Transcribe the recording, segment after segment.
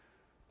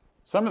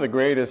Some of the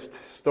greatest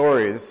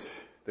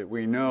stories that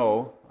we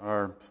know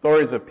are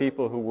stories of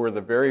people who were the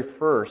very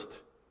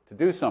first to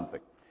do something.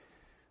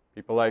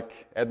 People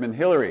like Edmund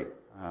Hillary,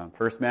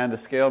 first man to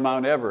scale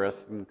Mount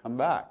Everest and come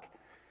back.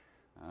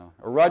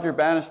 Or Roger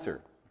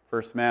Bannister,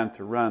 first man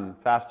to run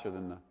faster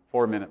than the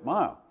 4-minute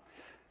mile.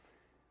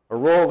 Or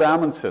Roald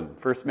Amundsen,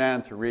 first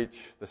man to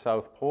reach the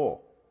South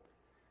Pole.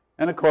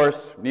 And of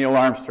course, Neil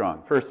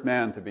Armstrong, first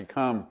man to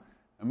become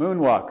a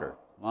moonwalker,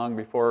 long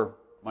before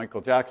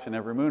Michael Jackson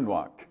ever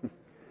moonwalked.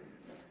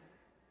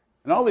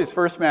 And all these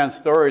first man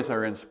stories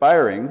are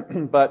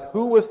inspiring, but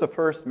who was the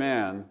first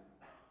man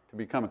to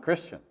become a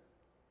Christian?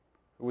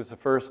 Who was the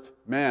first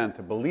man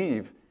to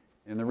believe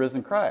in the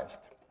risen Christ?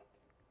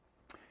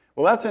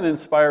 Well, that's an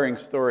inspiring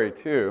story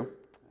too,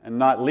 and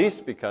not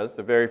least because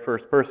the very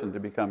first person to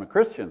become a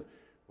Christian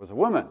was a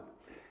woman,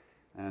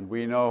 and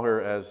we know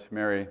her as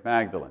Mary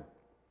Magdalene.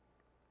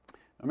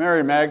 Now,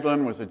 Mary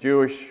Magdalene was a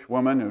Jewish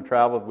woman who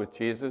traveled with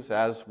Jesus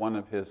as one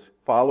of his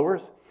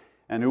followers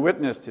and who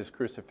witnessed his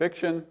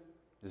crucifixion,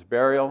 his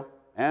burial,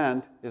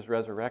 and his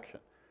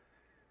resurrection.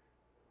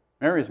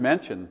 Mary's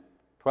mentioned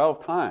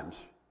 12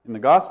 times in the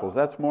Gospels.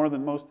 That's more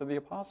than most of the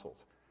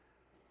apostles.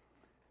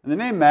 And the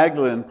name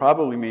Magdalene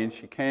probably means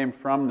she came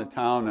from the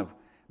town of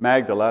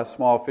Magdala, a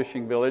small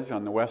fishing village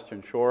on the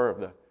western shore of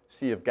the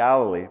Sea of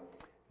Galilee.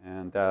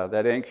 And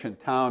that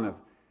ancient town of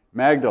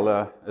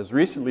Magdala has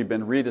recently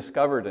been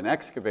rediscovered and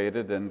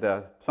excavated,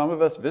 and some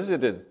of us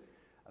visited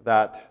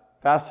that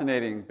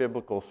fascinating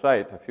biblical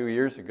site a few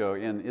years ago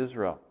in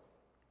Israel.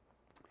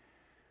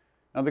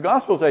 Now, the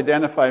Gospels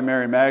identify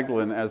Mary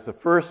Magdalene as the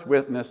first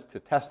witness to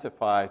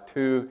testify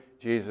to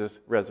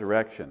Jesus'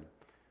 resurrection.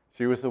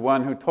 She was the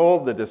one who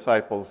told the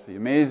disciples the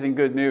amazing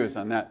good news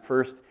on that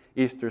first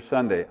Easter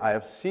Sunday. "I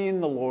have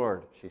seen the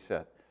Lord," she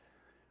said.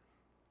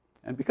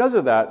 And because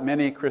of that,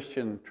 many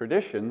Christian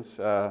traditions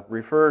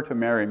refer to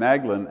Mary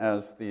Magdalene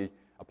as the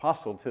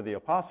apostle to the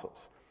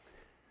apostles.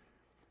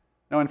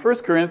 Now, in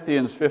 1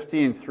 Corinthians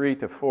 15,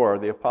 3-4,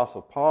 the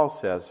apostle Paul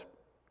says,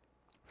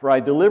 "For I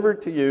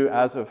delivered to you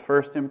as of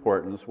first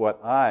importance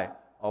what I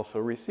also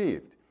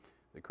received,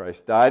 that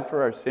Christ died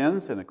for our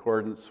sins in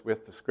accordance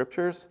with the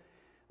Scriptures,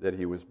 that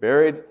he was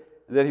buried,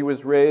 and that he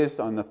was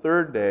raised on the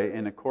third day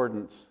in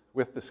accordance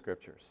with the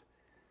Scriptures."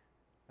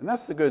 And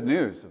that's the good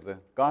news of the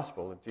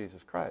gospel of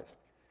Jesus Christ.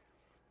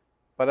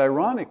 But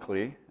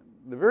ironically,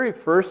 the very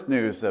first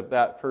news of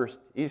that first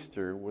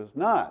Easter was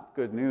not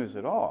good news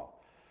at all.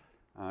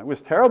 It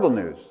was terrible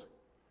news.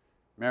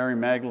 Mary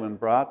Magdalene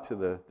brought to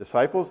the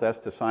disciples, that's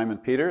to Simon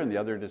Peter and the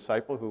other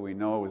disciple who we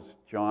know was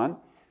John.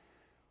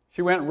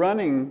 She went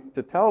running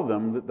to tell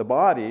them that the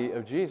body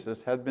of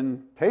Jesus had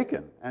been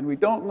taken, and we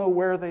don't know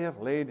where they have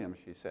laid him,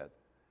 she said.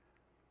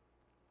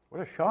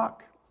 What a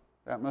shock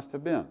that must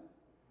have been.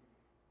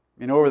 I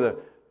mean, over the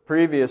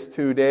previous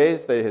 2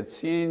 days, they had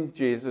seen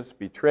Jesus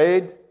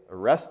betrayed,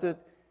 arrested,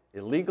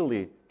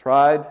 illegally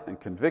tried and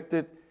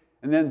convicted,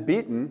 and then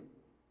beaten,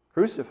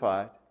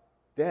 crucified,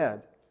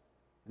 dead,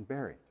 and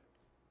buried.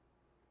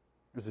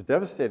 It was a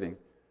devastating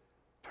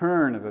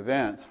turn of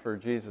events for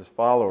Jesus'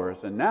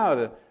 followers. And now,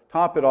 to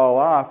top it all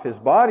off,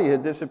 his body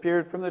had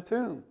disappeared from the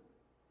tomb.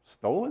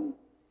 Stolen?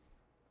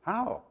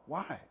 How?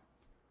 Why?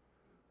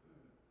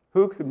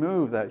 Who could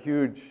move that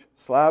huge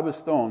slab of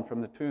stone from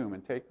the tomb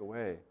and take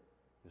away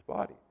his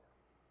body?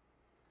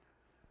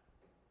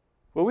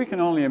 Well, we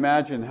can only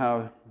imagine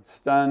how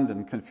stunned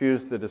and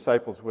confused the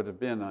disciples would have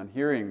been on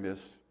hearing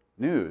this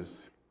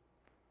news.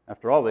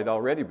 After all, they'd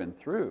already been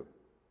through.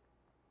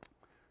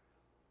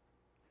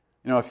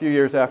 You know, a few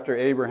years after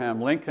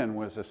Abraham Lincoln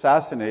was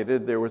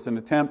assassinated, there was an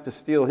attempt to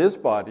steal his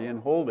body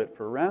and hold it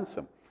for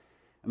ransom.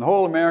 And the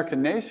whole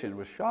American nation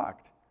was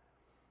shocked.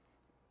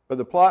 But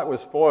the plot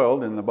was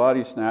foiled and the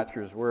body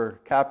snatchers were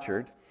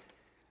captured.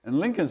 And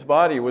Lincoln's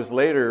body was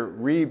later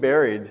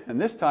reburied, and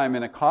this time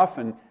in a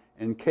coffin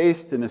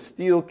encased in a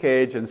steel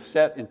cage and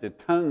set into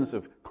tons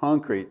of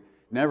concrete,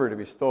 never to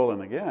be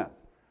stolen again.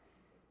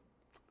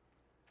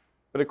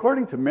 But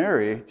according to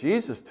Mary,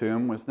 Jesus'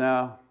 tomb was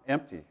now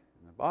empty,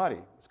 and the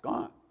body was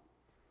gone.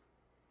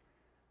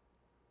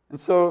 And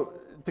so,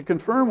 to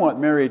confirm what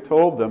Mary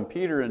told them,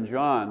 Peter and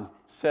John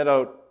set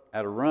out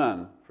at a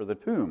run for the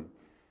tomb.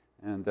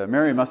 And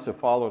Mary must have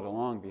followed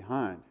along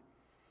behind.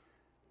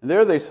 And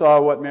there they saw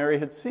what Mary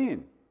had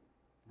seen.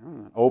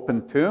 An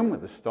open tomb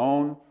with a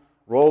stone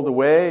rolled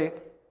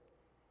away.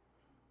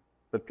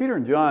 But Peter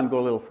and John go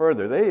a little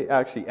further. They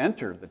actually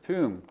enter the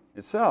tomb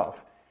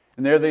itself.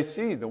 And there they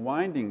see the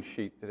winding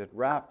sheet that had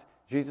wrapped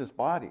Jesus'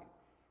 body,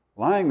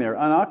 lying there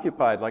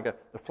unoccupied like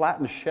the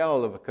flattened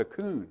shell of a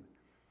cocoon,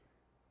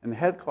 and the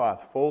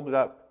headcloth folded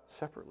up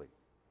separately.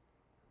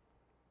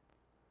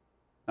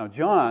 Now,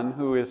 John,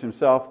 who is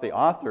himself the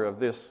author of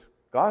this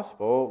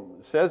gospel,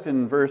 says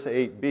in verse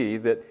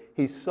 8b that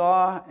he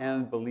saw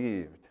and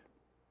believed.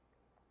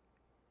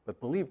 But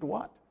believed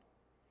what?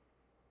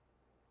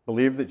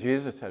 Believed that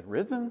Jesus had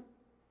risen?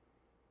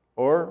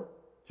 Or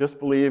just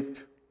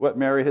believed what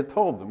Mary had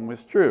told them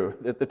was true,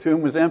 that the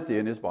tomb was empty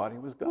and his body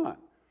was gone?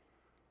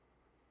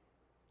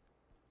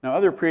 Now,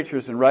 other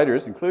preachers and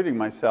writers, including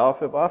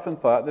myself, have often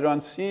thought that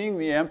on seeing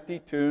the empty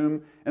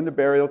tomb and the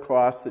burial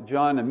cloths, that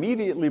John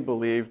immediately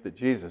believed that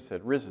Jesus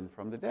had risen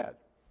from the dead.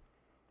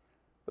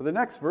 But the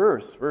next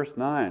verse, verse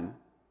 9,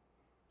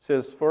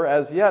 says, "For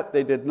as yet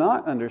they did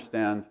not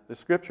understand the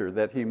scripture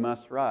that he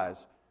must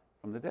rise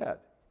from the dead."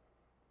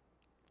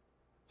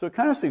 So it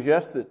kind of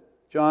suggests that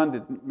John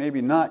did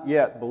maybe not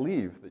yet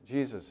believe that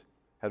Jesus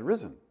had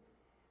risen.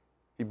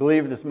 He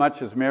believed as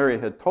much as Mary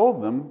had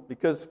told them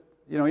because,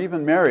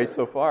 even Mary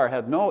so far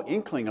had no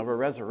inkling of a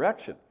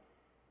resurrection.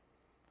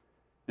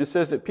 It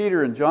says that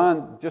Peter and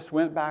John just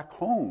went back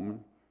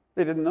home.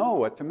 They didn't know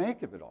what to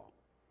make of it all.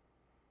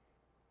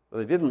 But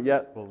they didn't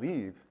yet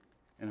believe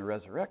in a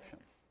resurrection.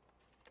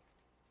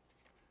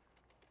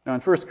 Now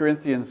in 1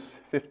 Corinthians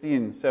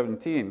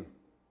 15:17,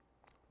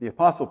 the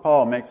Apostle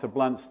Paul makes a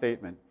blunt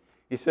statement.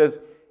 He says,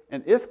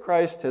 "And if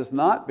Christ has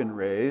not been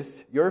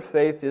raised, your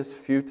faith is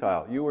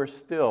futile. You are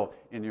still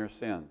in your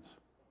sins."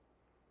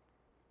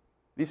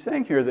 He's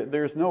saying here that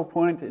there's no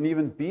point in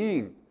even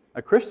being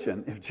a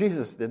Christian if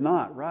Jesus did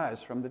not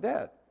rise from the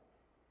dead.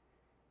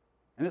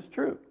 And it's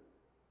true.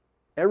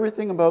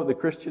 Everything about the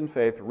Christian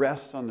faith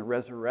rests on the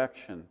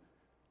resurrection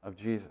of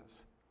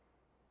Jesus.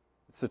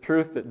 It's the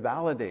truth that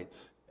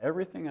validates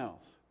everything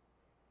else.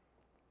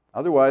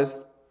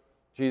 Otherwise,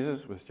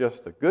 Jesus was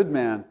just a good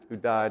man who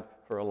died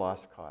for a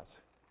lost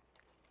cause.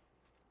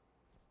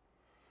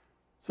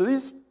 So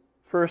these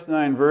first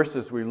 9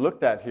 verses we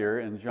looked at here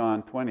in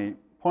John 20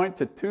 point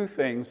to 2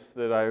 things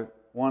that I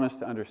want us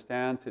to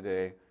understand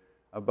today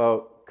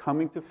about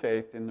coming to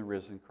faith in the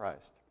risen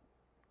Christ.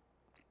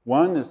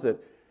 One is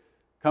that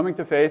coming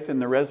to faith in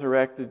the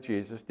resurrected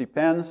Jesus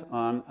depends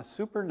on a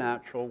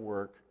supernatural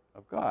work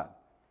of God,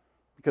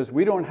 because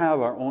we don't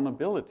have our own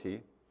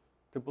ability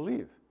to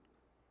believe.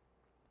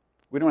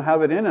 We don't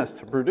have it in us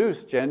to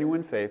produce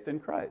genuine faith in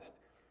Christ.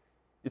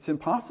 It's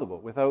impossible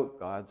without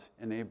God's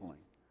enabling.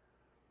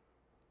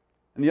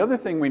 And the other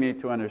thing we need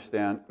to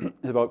understand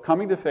about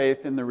coming to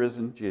faith in the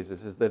risen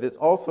Jesus is that it's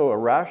also a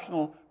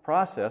rational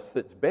process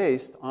that's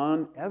based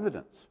on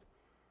evidence.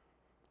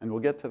 And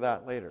we'll get to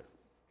that later.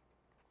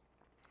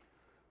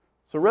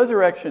 So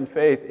resurrection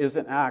faith is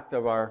an act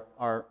of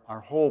our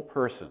whole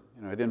person.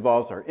 It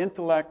involves our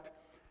intellect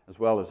as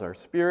well as our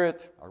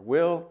spirit, our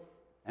will,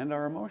 and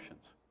our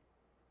emotions.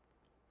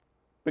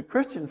 But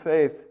Christian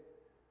faith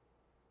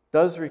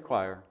does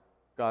require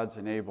God's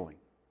enabling,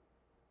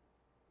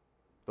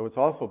 though it's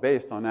also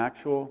based on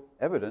actual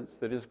evidence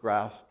that is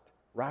grasped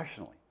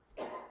rationally.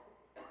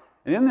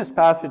 And in this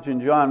passage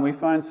in John, we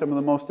find some of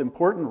the most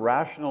important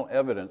rational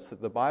evidence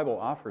that the Bible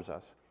offers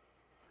us.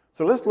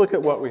 So let's look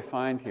at what we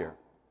find here.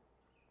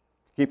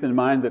 Keep in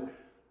mind that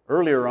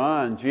earlier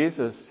on,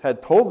 Jesus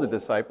had told the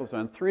disciples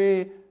on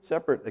 3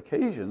 separate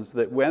occasions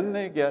that when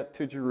they get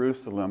to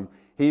Jerusalem,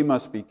 he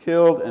must be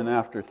killed and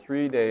after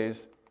 3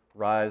 days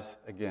rise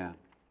again.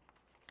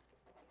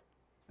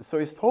 And so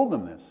he's told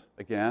them this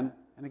again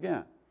and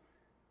again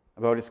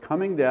about his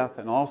coming death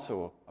and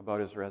also about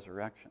his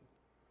resurrection.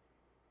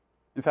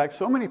 In fact,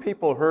 so many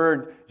people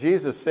heard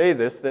Jesus say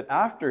this that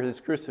after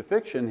his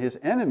crucifixion, his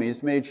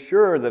enemies made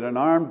sure that an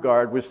armed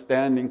guard was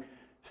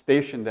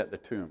stationed at the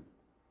tomb.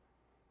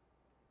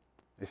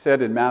 They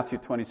said in Matthew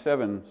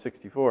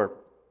 27:64,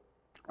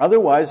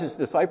 "Otherwise his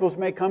disciples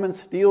may come and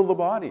steal the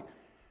body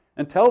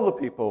and tell the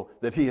people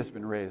that he has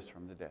been raised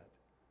from the dead."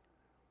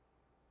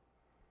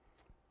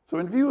 So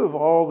in view of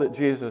all that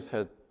Jesus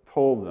had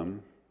told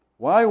them,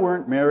 why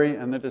weren't Mary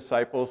and the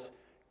disciples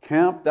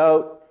camped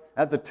out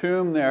at the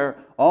tomb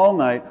there all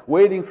night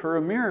waiting for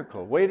a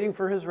miracle, waiting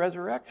for his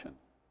resurrection?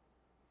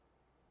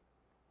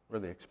 Were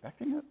they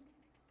expecting it?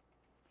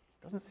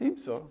 Doesn't seem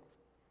so.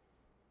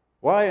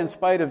 Why, in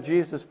spite of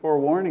Jesus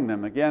forewarning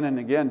them again and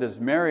again, does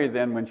Mary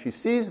then, when she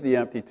sees the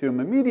empty tomb,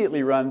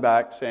 immediately run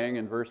back, saying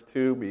in verse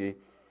 2b,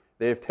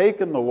 "They have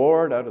taken the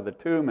Lord out of the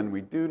tomb, and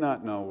we do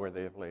not know where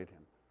they have laid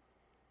him"?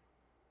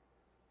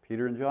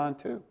 Peter and John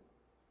too.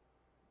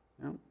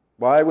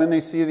 Why, when they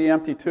see the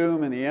empty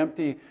tomb and the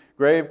empty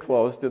grave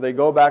clothes, do they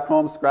go back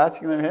home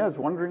scratching their heads,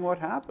 wondering what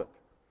happened?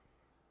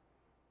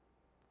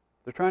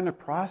 They're trying to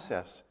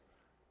process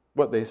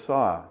what they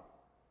saw.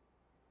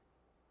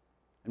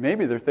 And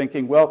maybe they're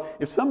thinking, well,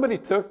 if somebody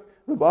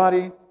took the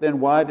body, then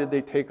why did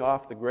they take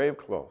off the grave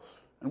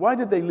clothes? And why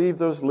did they leave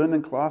those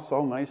linen cloths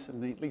all nice and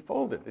neatly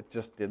folded? It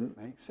just didn't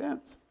make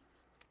sense.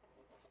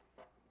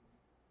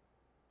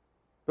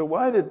 But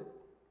why did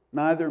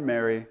neither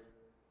Mary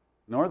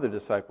nor the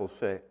disciples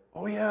say,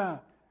 "Oh yeah,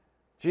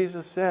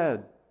 Jesus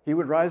said he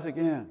would rise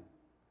again"?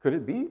 Could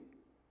it be?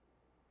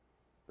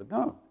 But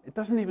no, it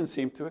doesn't even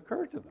seem to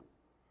occur to them.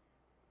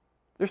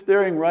 They're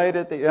staring right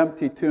at the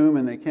empty tomb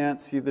and they can't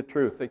see the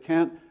truth. They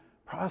can't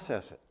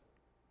process it.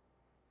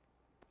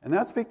 And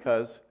that's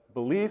because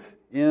belief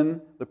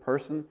in the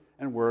person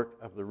and work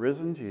of the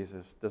risen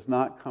Jesus does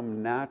not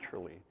come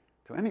naturally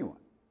to anyone.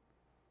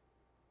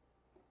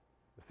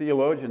 The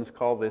theologians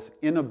call this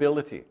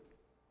inability.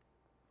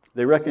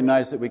 They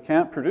recognize that we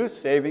can't produce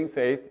saving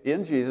faith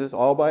in Jesus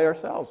all by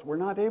ourselves. We're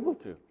not able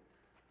to.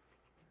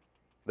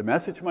 The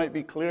message might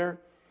be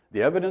clear,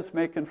 The evidence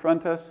may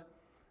confront us,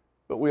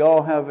 but we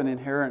all have an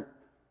inherent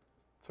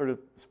sort of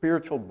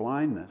spiritual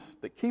blindness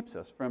that keeps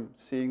us from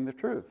seeing the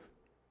truth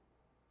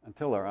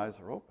until our eyes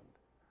are opened.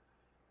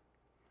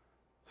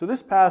 So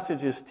this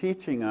passage is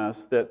teaching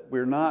us that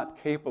we're not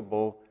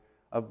capable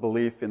of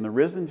belief in the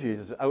risen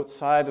Jesus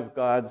outside of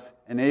God's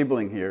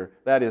enabling here.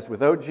 That is,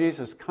 without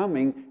Jesus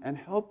coming and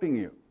helping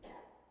you.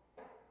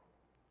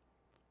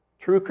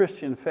 True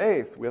Christian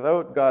faith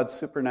without God's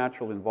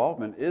supernatural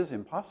involvement is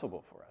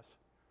impossible for us.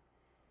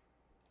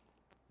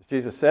 As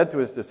Jesus said to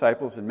his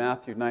disciples in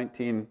Matthew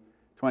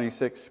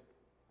 19:26,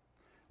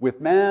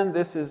 "With man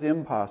this is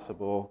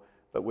impossible,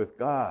 but with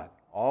God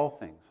all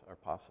things are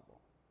possible."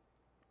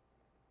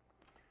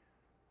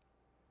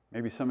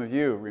 Maybe some of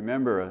you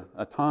remember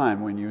a time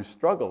when you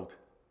struggled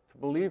to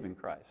believe in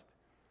Christ.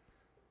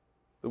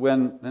 But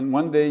then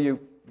one day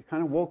you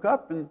kind of woke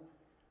up and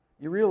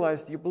you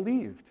realized you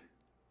believed.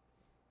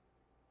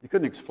 You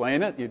couldn't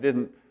explain it, you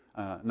didn't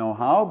know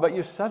how, but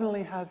you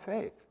suddenly had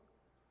faith.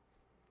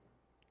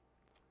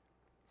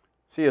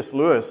 C.S.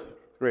 Lewis,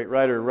 the great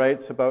writer,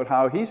 writes about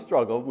how he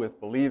struggled with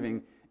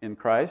believing in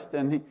Christ.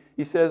 And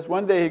he says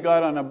one day he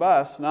got on a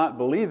bus not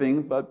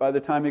believing, but by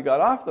the time he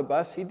got off the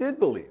bus, he did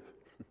believe.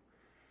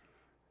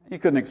 He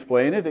couldn't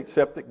explain it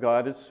except that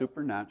God had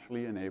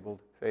supernaturally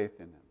enabled faith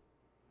in him.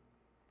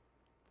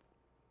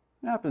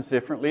 It happens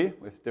differently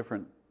with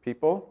different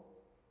people,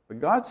 but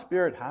God's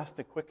Spirit has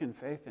to quicken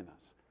faith in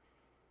us.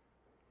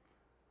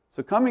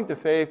 So coming to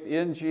faith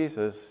in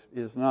Jesus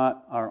is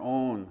not our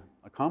own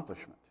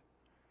accomplishment.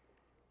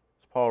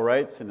 As Paul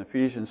writes in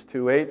Ephesians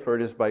 2:8, "For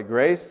it is by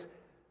grace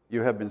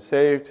you have been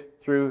saved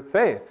through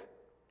faith,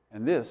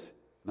 and this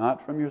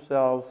not from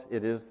yourselves,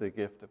 it is the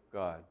gift of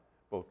God."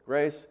 Both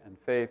grace and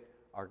faith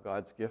are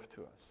God's gift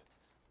to us.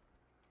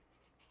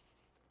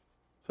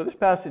 So this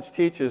passage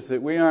teaches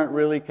that we aren't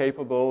really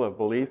capable of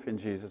belief in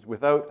Jesus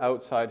without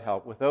outside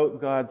help, without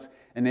God's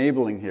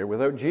enabling here,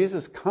 without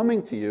Jesus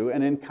coming to you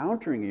and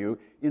encountering you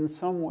in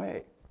some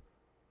way.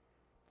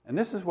 And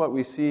this is what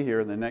we see here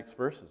in the next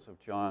verses of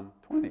John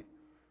 20.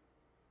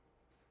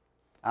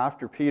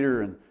 After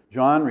Peter and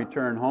John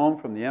return home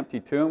from the empty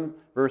tomb,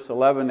 verse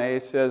 11a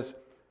says,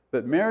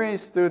 "But Mary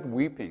stood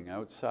weeping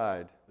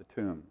outside the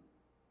tomb.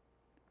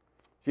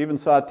 She even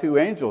saw two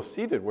angels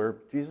seated where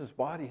Jesus'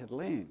 body had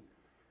lain.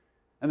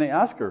 And they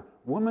asked her,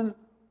 'Woman,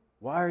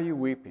 why are you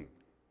weeping?'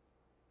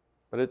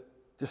 But it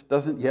just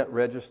doesn't yet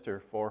register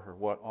for her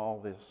what all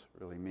this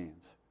really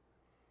means.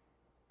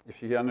 If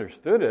she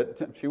understood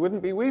it, she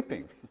wouldn't be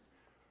weeping.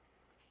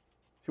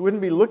 She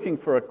wouldn't be looking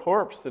for a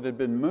corpse that had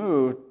been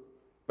moved,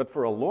 but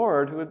for a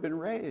Lord who had been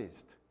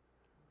raised.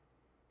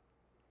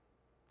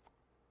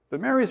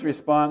 But Mary's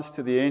response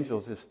to the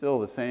angels is still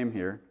the same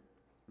here.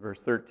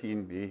 Verse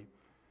 13b,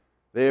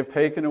 "They have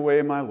taken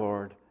away my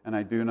Lord, and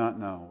I do not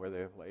know where they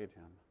have laid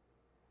him."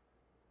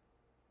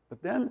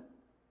 But then,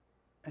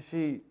 as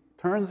she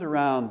turns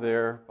around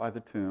there by the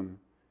tomb,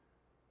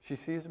 she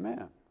sees a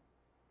man.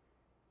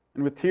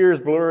 And with tears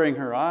blurring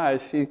her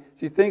eyes, she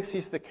thinks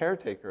he's the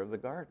caretaker of the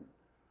garden.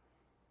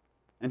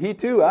 And he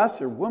too asks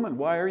her, "Woman,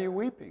 why are you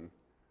weeping?"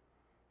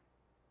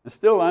 And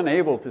still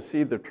unable to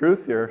see the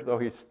truth here, though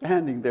he's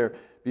standing there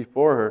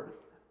before her,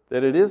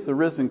 that it is the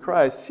risen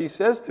Christ, she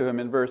says to him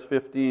in verse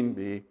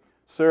 15b,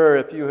 "Sir,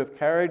 if you have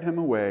carried him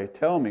away,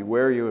 tell me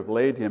where you have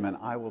laid him, and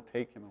I will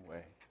take him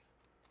away."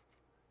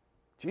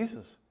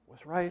 Jesus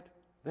was right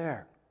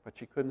there, but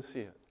she couldn't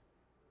see it.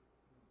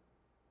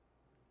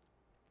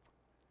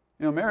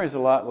 Mary's a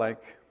lot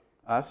like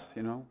us,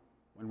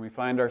 when we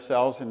find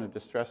ourselves in a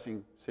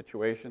distressing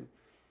situation.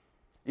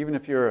 Even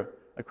if you're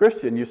a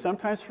Christian, you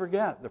sometimes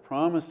forget the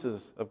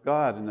promises of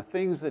God and the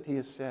things that he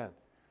has said.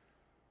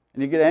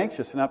 And you get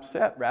anxious and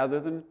upset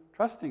rather than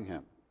trusting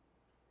him.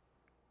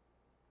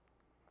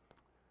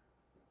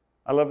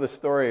 I love the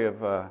story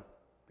of the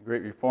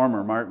great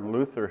reformer Martin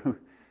Luther,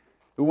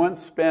 who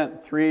once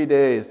spent 3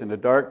 days in a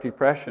dark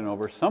depression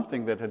over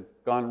something that had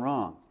gone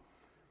wrong.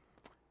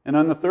 And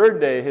on the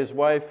third day, his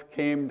wife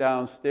came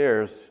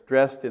downstairs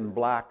dressed in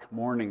black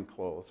mourning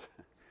clothes.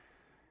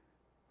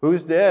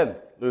 "Who's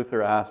dead?"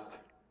 Luther asked.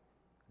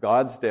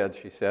 "God's dead,"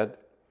 she said.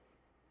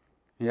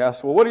 He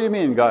asked, "Well, what do you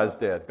mean God's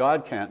dead?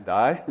 God can't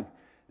die."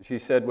 And she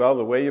said, "Well,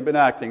 the way you've been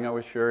acting, I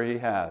was sure he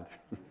had."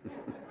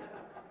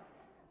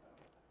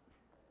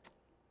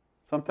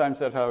 Sometimes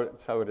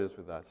that's how it is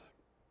with us.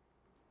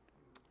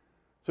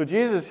 So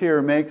Jesus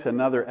here makes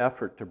another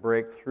effort to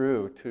break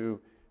through to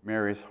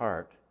Mary's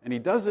heart. And he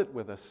does it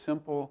with a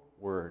simple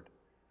word,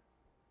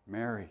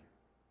 Mary.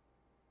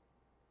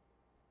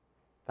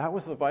 That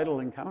was the vital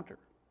encounter.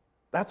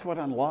 That's what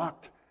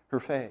unlocked her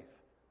faith.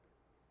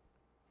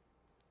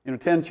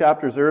 10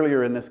 chapters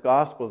earlier in this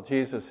gospel,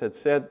 Jesus had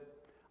said,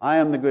 "I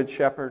am the good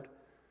shepherd.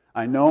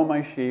 I know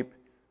my sheep.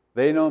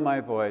 They know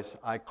my voice.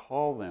 I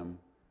call them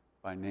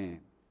by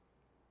name."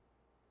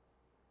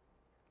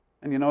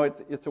 And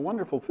it's a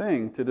wonderful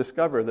thing to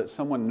discover that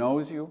someone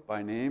knows you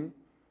by name.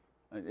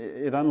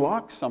 It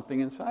unlocks something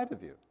inside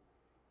of you.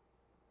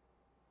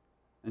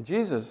 And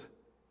Jesus,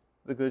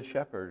 the Good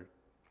Shepherd,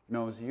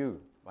 knows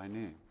you by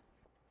name.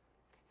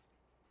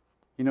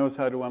 He knows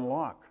how to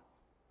unlock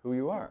who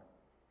you are.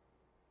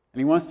 And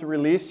he wants to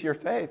release your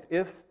faith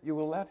if you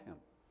will let him.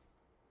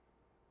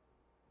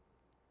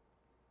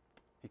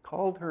 He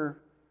called her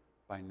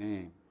by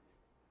name.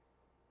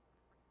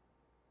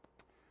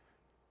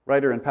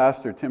 Writer and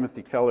pastor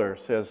Timothy Keller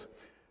says,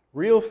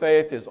 real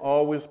faith is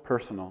always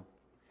personal.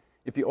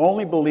 If you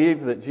only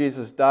believe that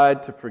Jesus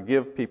died to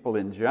forgive people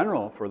in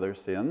general for their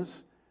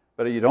sins,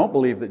 but you don't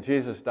believe that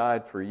Jesus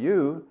died for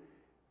you,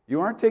 you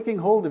aren't taking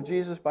hold of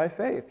Jesus by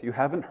faith. You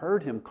haven't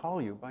heard him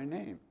call you by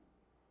name.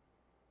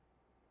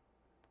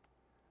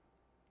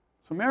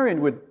 So Mary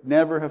would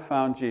never have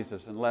found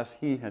Jesus unless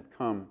he had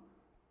come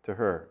to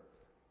her.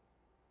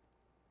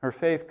 Her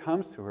faith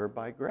comes to her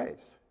by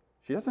grace.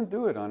 She doesn't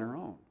do it on her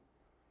own.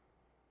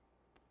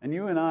 And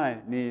you and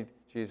I need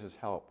Jesus'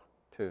 help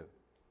too.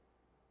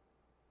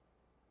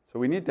 So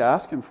we need to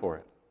ask him for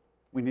it.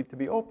 We need to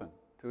be open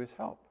to his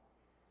help.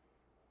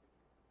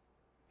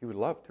 He would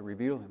love to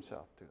reveal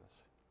himself to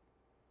us.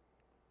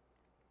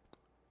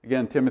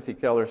 Again, Timothy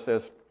Keller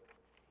says,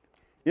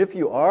 if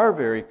you are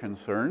very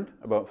concerned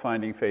about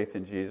finding faith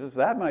in Jesus,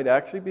 that might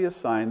actually be a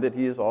sign that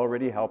he is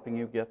already helping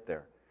you get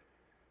there.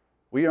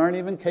 We aren't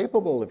even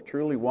capable of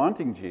truly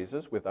wanting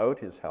Jesus without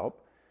his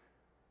help.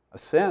 A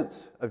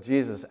sense of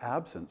Jesus'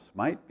 absence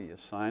might be a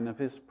sign of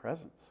his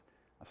presence,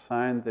 a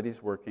sign that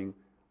he's working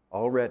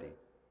already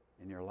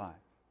in your life.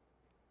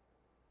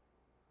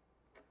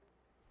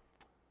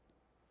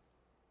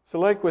 So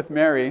like with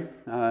Mary,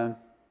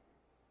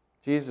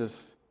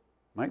 Jesus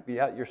might be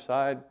at your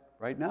side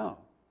right now.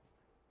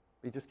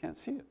 You just can't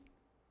see it.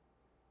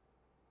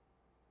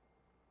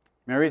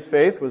 Mary's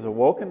faith was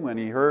awoken when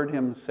he heard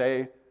him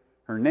say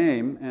her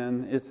name,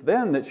 and it's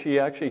then that she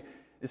actually,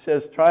 it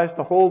says, tries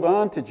to hold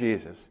on to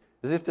Jesus,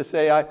 as if to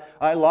say,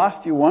 I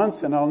lost you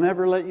once and I'll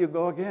never let you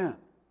go again.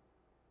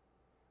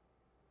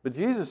 But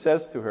Jesus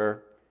says to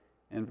her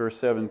in verse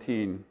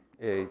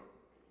 17a,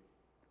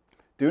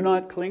 do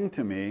not cling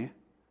to me,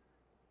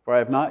 for I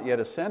have not yet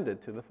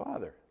ascended to the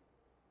Father.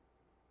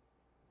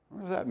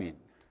 What does that mean?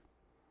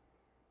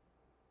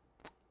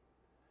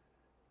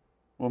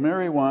 Well,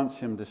 Mary wants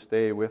him to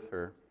stay with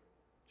her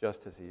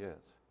just as he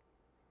is.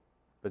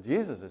 But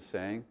Jesus is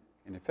saying,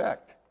 in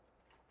effect,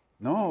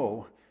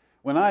 no,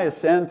 when I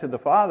ascend to the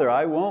Father,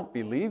 I won't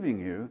be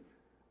leaving you.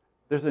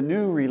 There's a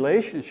new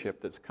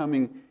relationship that's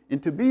coming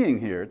into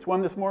being here. It's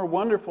one that's more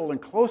wonderful and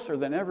closer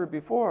than ever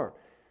before.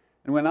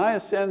 And when I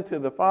ascend to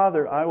the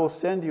Father, I will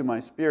send you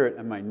my Spirit,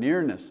 and my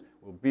nearness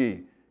will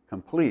be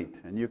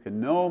complete. And you can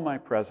know my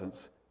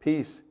presence,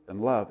 peace,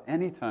 and love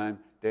anytime,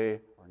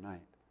 day or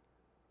night.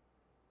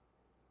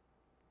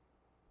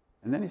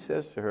 And then he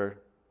says to her,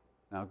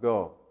 now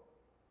go,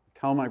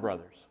 tell my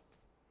brothers.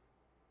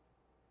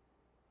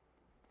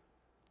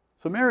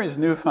 So Mary's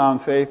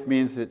newfound faith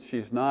means that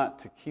she's not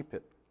to keep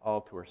it all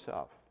to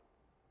herself,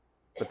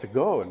 but to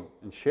go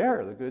and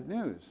share the good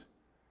news.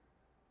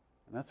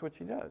 And that's what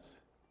she does.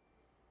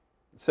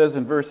 It says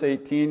in verse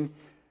 18,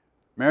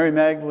 Mary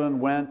Magdalene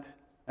went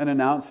and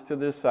announced to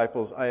the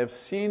disciples, I have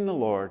seen the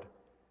Lord,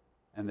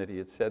 and that he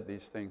had said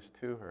these things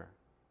to her.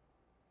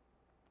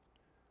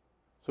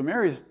 So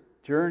Mary's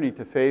journey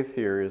to faith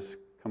here is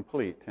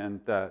complete, and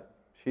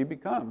she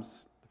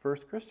becomes the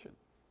first Christian.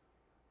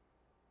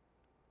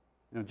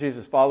 You know,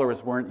 Jesus'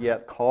 followers weren't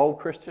yet called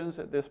Christians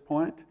at this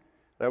point.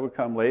 That would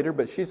come later,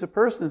 but she's a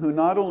person who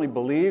not only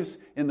believes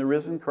in the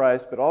risen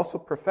Christ, but also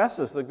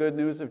professes the good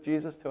news of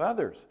Jesus to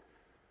others.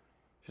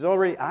 She's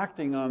already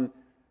acting on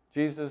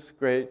Jesus'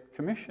 great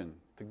commission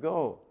to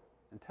go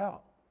and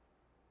tell.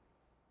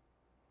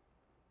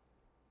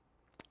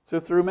 So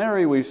through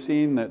Mary, we've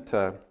seen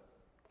that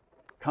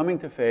coming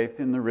to faith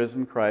in the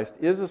risen Christ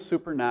is a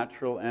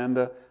supernatural and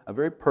a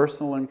very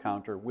personal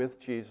encounter with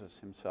Jesus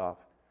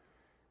himself.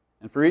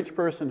 And for each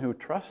person who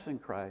trusts in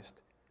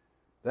Christ,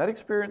 that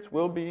experience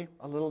will be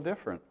a little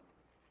different.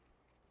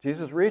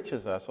 Jesus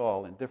reaches us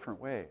all in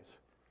different ways.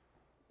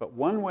 But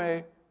one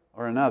way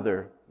or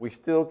another, we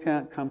still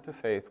can't come to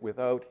faith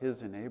without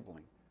his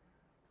enabling,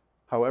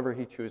 however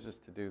he chooses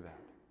to do that.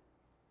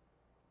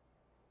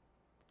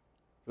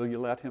 Will you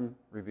let him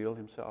reveal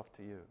himself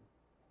to you?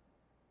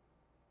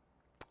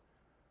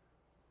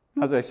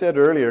 As I said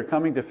earlier,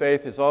 coming to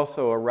faith is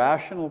also a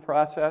rational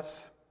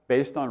process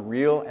based on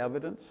real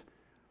evidence.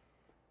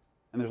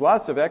 And there's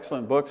lots of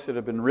excellent books that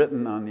have been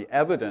written on the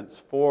evidence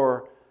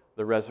for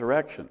the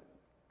resurrection.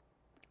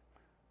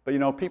 But you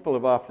know, people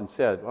have often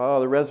said,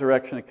 oh, the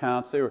resurrection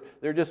accounts,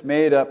 they're just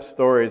made up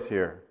stories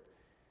here.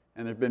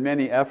 And there have been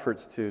many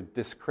efforts to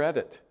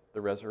discredit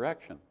the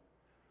resurrection.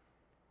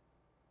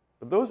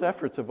 But those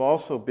efforts have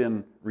also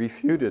been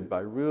refuted by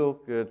real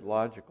good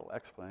logical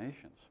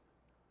explanations.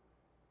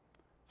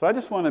 So I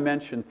just want to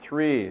mention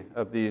 3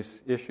 of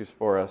these issues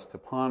for us to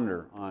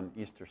ponder on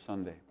Easter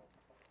Sunday.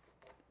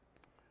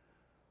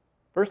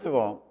 First of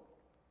all,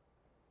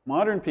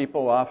 modern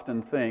people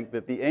often think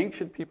that the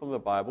ancient people of the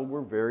Bible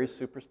were very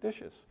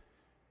superstitious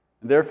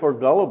and therefore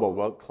gullible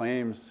about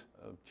claims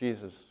of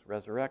Jesus'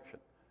 resurrection.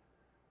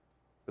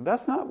 But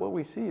that's not what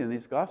we see in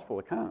these gospel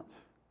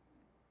accounts.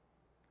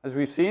 As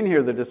we've seen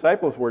here, the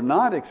disciples were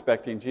not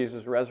expecting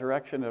Jesus'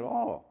 resurrection at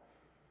all.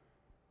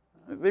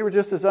 They were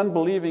just as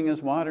unbelieving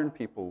as modern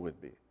people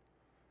would be.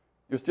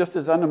 It was just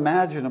as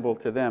unimaginable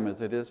to them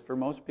as it is for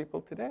most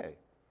people today.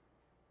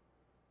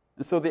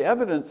 And so the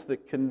evidence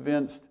that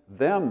convinced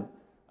them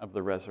of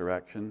the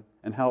resurrection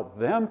and helped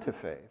them to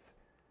faith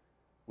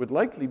would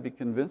likely be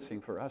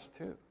convincing for us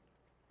too.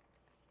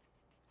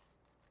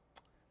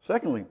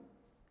 Secondly,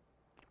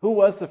 who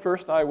was the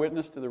first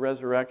eyewitness to the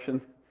resurrection?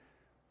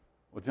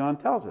 Well, John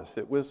tells us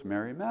it was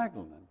Mary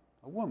Magdalene,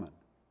 a woman.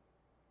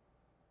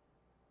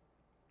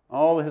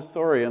 All the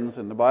historians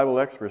and the Bible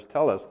experts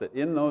tell us that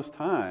in those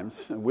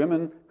times,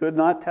 women could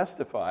not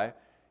testify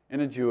in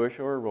a Jewish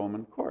or a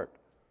Roman court.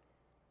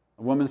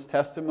 A woman's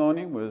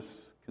testimony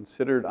was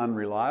considered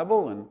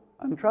unreliable and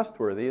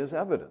untrustworthy as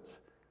evidence.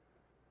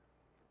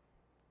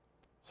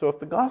 So if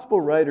the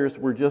gospel writers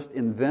were just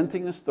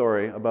inventing a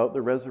story about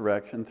the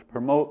resurrection to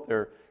promote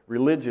their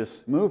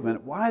religious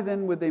movement, why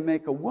then would they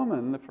make a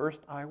woman the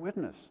first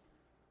eyewitness?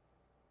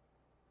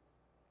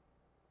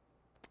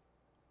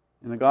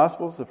 In the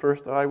Gospels, the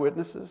first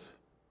eyewitnesses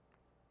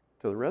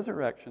to the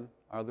resurrection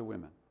are the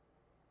women.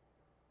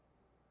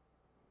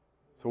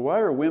 So why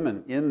are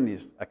women in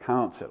these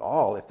accounts at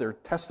all if their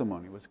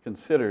testimony was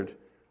considered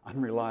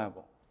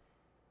unreliable?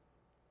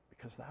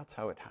 Because that's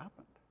how it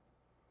happened.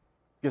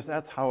 Because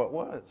that's how it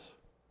was.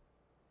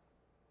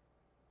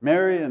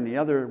 Mary and the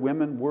other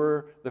women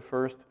were the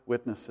first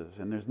witnesses,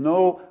 and there's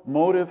no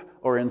motive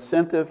or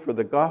incentive for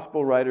the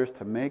gospel writers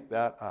to make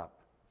that up.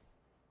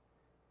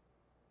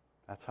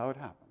 That's how it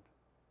happened.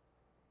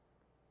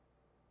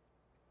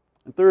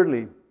 And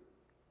thirdly,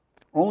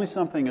 only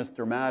something as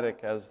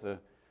dramatic as the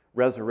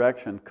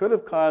resurrection could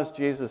have caused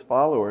Jesus'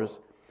 followers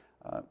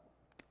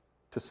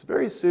to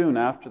very soon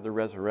after the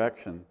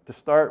resurrection to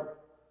start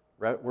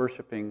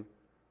worshiping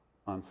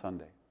on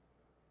Sunday.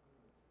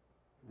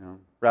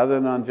 Rather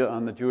than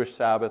on the Jewish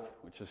Sabbath,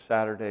 which is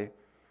Saturday,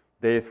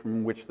 day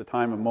from which the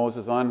time of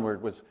Moses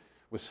onward was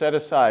set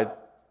aside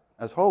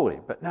as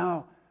holy. But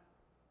now,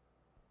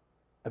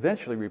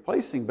 eventually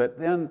replacing, but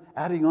then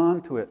adding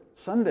on to it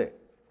Sunday,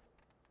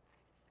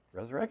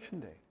 Resurrection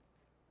Day.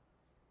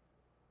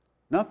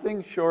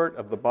 Nothing short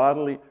of the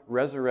bodily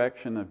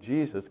resurrection of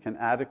Jesus can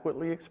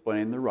adequately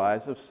explain the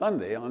rise of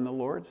Sunday on the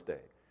Lord's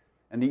Day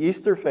and the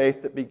Easter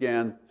faith that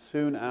began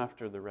soon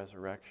after the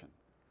resurrection.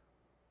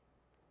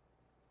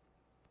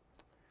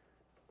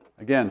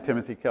 Again,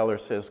 Timothy Keller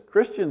says,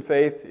 Christian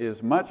faith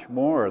is much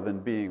more than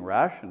being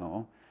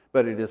rational,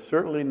 but it is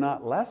certainly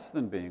not less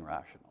than being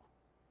rational.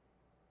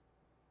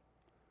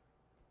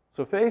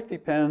 So faith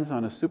depends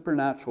on a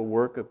supernatural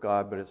work of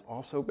God, but it's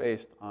also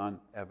based on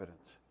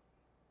evidence.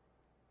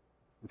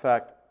 In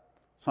fact,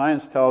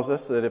 science tells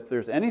us that if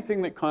there's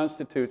anything that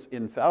constitutes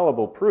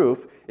infallible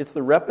proof, it's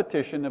the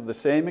repetition of the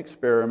same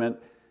experiment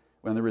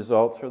when the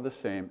results are the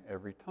same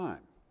every time.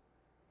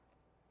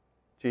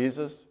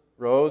 Jesus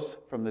rose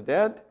from the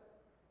dead,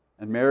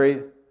 and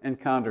Mary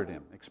encountered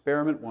him.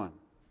 Experiment 1.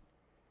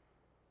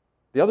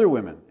 The other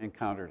women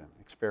encountered him.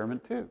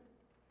 Experiment 2.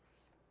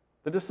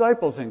 The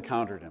disciples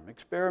encountered him.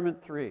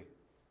 Experiment 3.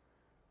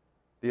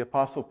 The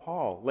Apostle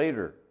Paul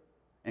later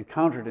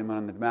encountered him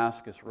on the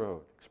Damascus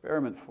Road.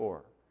 Experiment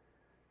 4.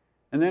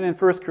 And then in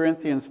 1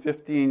 Corinthians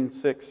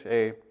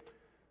 15:6a,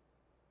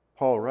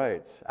 Paul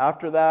writes,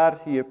 after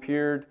that he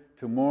appeared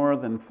to more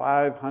than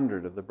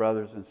 500 of the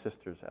brothers and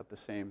sisters at the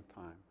same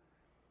time.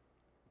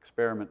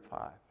 Experiment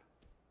 5.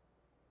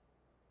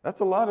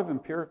 That's a lot of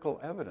empirical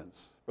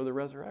evidence for the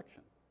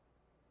resurrection.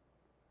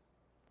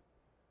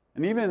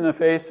 And even in the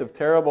face of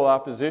terrible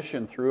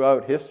opposition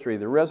throughout history,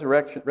 the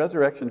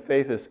resurrection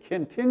faith has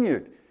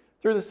continued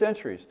through the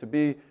centuries to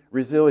be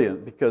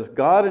resilient because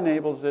God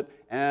enables it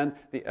and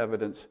the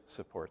evidence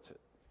supports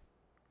it.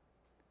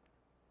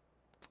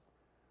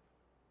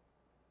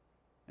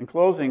 In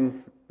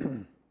closing,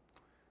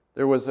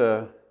 there was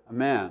a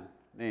man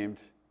named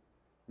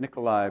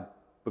Nikolai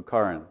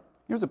Bukharin.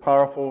 He was a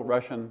powerful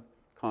Russian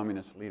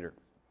communist leader.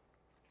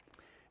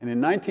 And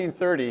in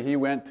 1930, he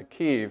went to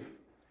Kyiv,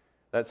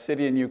 that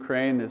city in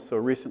Ukraine that's so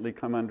recently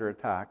come under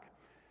attack.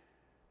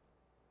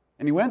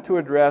 And he went to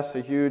address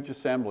a huge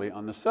assembly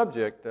on the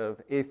subject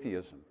of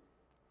atheism.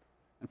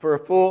 And for a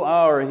full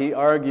hour, he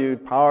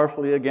argued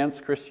powerfully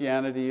against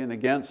Christianity and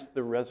against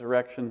the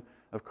resurrection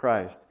of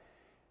Christ.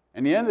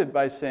 And he ended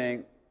by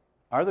saying,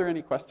 are there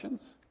any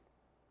questions?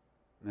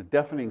 And a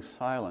deafening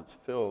silence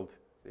filled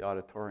the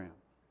auditorium.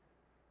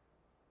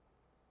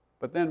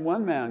 But then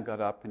one man got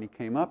up and he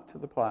came up to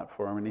the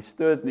platform and he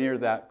stood near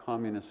that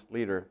communist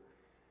leader.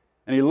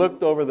 And he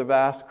looked over the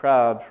vast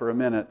crowd for a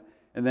minute,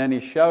 and then he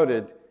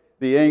shouted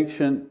the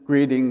ancient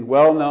greeting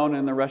well known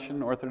in the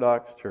Russian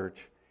Orthodox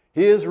Church,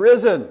 "He is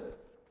risen!"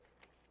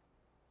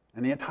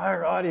 And the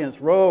entire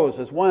audience rose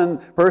as one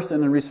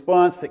person in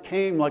response that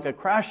came like a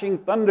crashing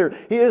thunder.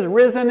 He is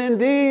risen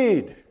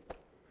indeed!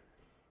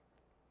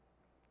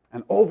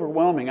 An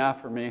overwhelming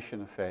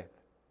affirmation of faith.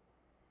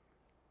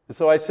 And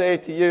so I say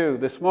to you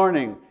this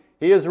morning,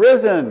 He is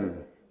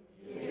risen!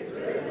 He is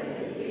risen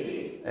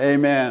indeed!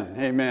 Amen.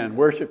 Amen.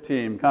 Worship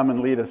team, come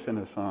and lead us in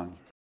a song.